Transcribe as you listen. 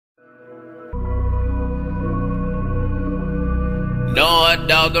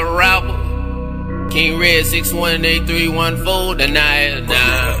NardDog the rapper. King Red 618314 tonight.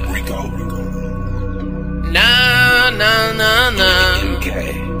 Nah.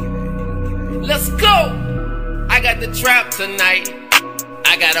 Let's go. I got the trap tonight.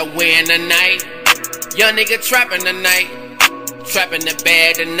 I gotta win tonight. Young nigga trapping tonight. Trapping the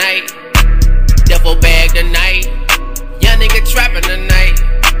bag tonight. Duffel bag tonight. Young nigga trapping tonight.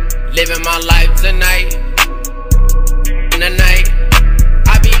 Living my life tonight. Tonight,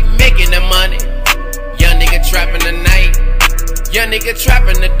 I be making the money. Young nigga trapping tonight. Young nigga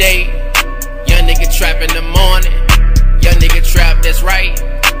trapping the day. Young nigga trapping the morning. Young nigga trap, that's right.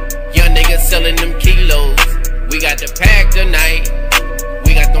 Young nigga selling them kilos. We got the pack tonight.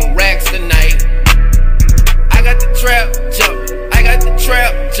 We got them racks tonight. I got the trap jumping. I got the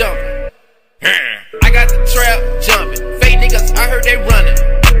trap jumping. I got the trap jumping. Fake niggas, I heard they running.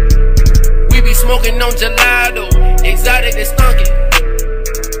 We be smoking on gelato. Exotic, they stunkin'.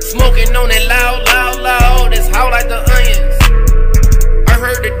 Smoking on that loud. That's how like the onions. I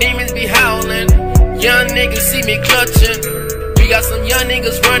heard the demons be howling. Young niggas see me clutching. We got some young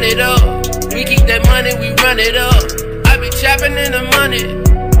niggas run it up. We keep that money, we run it up. I be trapping in the money.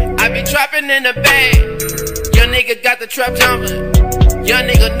 I be trapping in the bag. Young nigga got the trap jumping. Young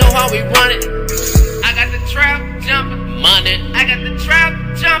nigga know how we run it. I got the trap jumping. Money. I got the trap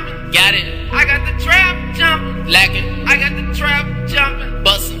jumping. Got it. I got the trap jumping. Lacking. I got the trap jumping.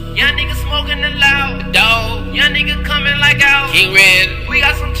 Bustin'. Young nigga smoking the loud. Dog. Young nigga coming like out. King Red. We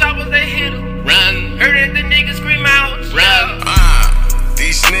got some choppers that hit him. Run. Heard it, the niggas scream out. Run.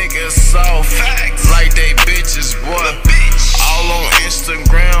 These niggas so facts like they bitches, boy. All on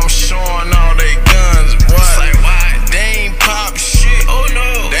Instagram showing all they guns, boy. Like why? They ain't pop shit. Oh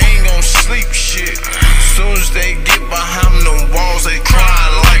no. They ain't gon' sleep shit. Soon as they get behind them walls, they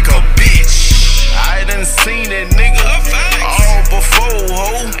crying like a bitch. I done seen it, nigga, all before,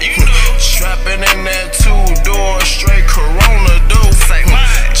 ho. You know. Trapping in that two-door straight Corona dope.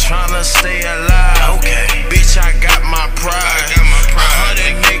 Tryna stay alive. Okay. Bitch, I got my pride.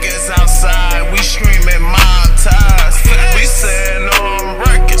 100 niggas outside, we screaming mob ties. We sayin' on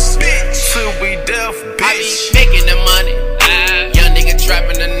records, bitch, till we deaf, bitch. I be making the money. Young nigga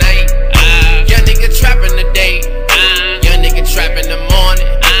trapping the night. Young nigga trapping the day. Young nigga trapping the morning.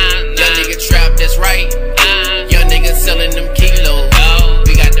 Young nigga trap, that's right. Young nigga selling them kilos.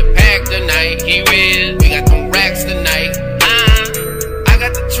 We got the pack tonight. We got them racks tonight. I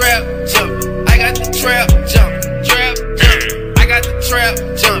got the trap jumping. I got the trap jumping. I got the trap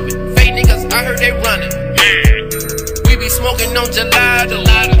jumping. Fake niggas, I heard they running. We be smoking on gelato.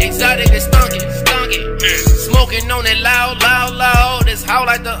 Exotic, they stunkin'. Smoking on that loud. That's how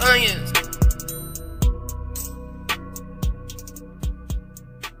like the onions.